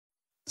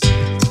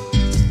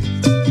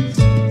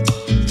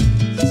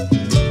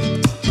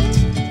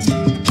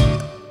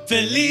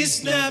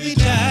Feliz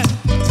Navidad.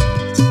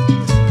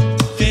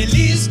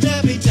 Feliz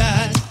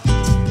Navidad.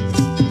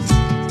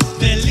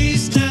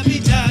 Feliz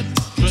Navidad.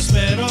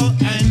 Prospero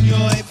año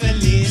y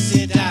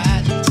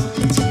felicidad.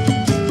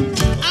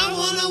 I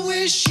wanna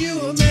wish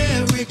you a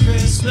Merry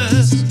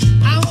Christmas.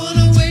 I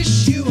wanna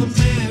wish you a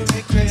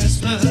Merry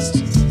Christmas.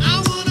 I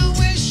wanna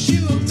wish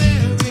you a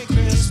Merry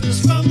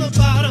Christmas from the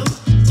bottom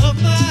of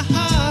my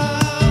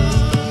heart.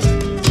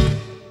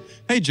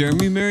 Hey,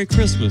 Jeremy, Merry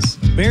Christmas.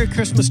 Merry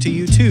Christmas to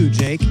you too,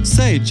 Jake.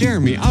 Say,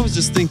 Jeremy, I was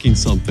just thinking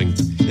something.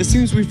 It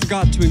seems we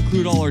forgot to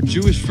include all our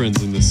Jewish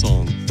friends in this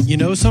song. You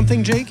know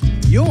something, Jake?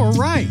 You're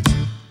right.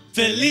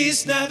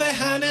 Feliz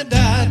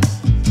Navidad.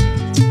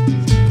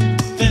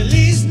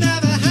 Feliz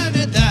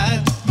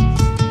Navidad.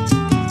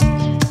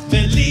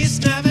 Feliz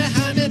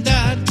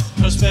Navidad.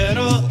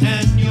 Prospero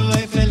año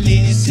y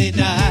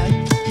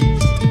felicidad.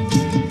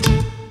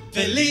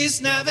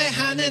 Feliz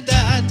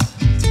Navidad.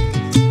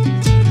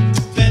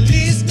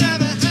 Feliz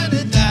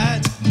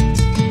Navidad.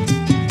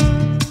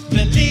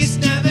 Feliz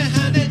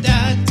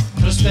Navidad.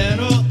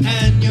 Prospero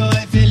año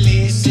y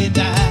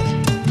felicidad.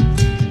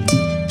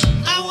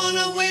 I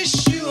wanna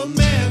wish you a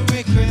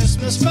Merry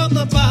Christmas from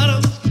the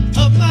bottom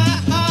of my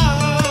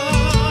heart.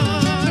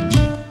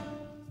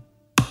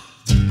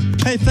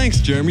 Hey, thanks,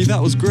 Jeremy.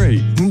 That was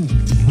great.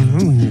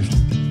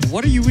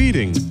 What are you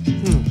eating?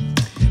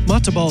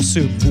 Matzo ball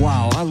soup.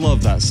 Wow, I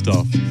love that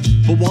stuff.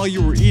 But while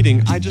you were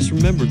eating, I just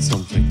remembered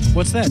something.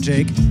 What's that,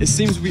 Jake? It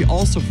seems we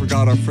also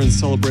forgot our friends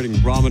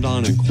celebrating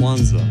Ramadan and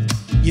Kwanzaa.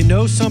 You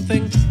know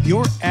something?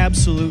 You're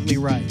absolutely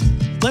right.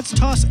 Let's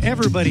toss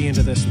everybody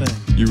into this thing.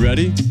 You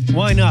ready?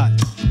 Why not?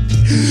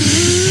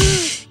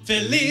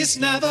 Feliz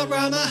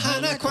Navidad,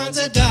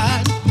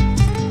 Kwanzaa.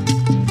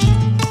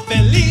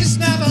 Feliz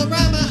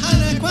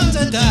Navidad,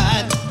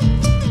 Kwanzaa.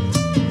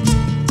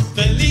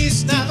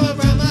 Feliz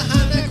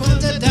Navidad,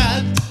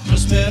 Kwanzaa.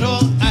 Prospero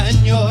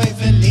año y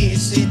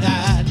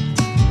felicidad.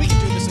 We can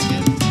do this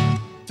again.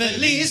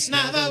 Feliz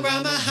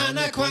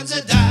Navidad,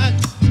 Kwanzaa.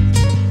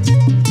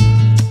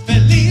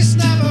 Feliz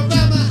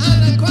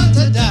Navidad,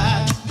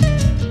 Kwanzaa.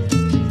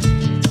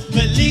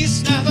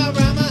 Feliz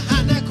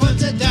Navidad,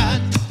 Kwanzaa.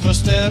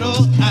 Prospero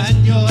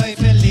año y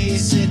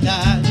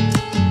felicidad.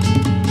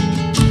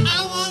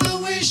 I wanna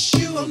wish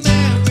you a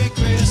Merry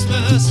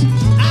Christmas.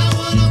 I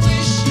wanna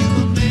wish you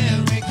a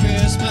Merry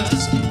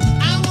Christmas.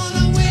 I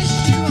wanna wish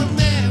you a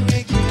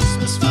Merry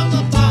Christmas from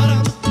the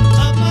bottom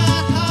of my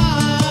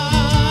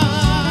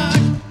heart.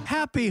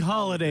 Happy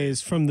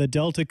holidays from the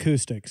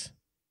Deltacoustics.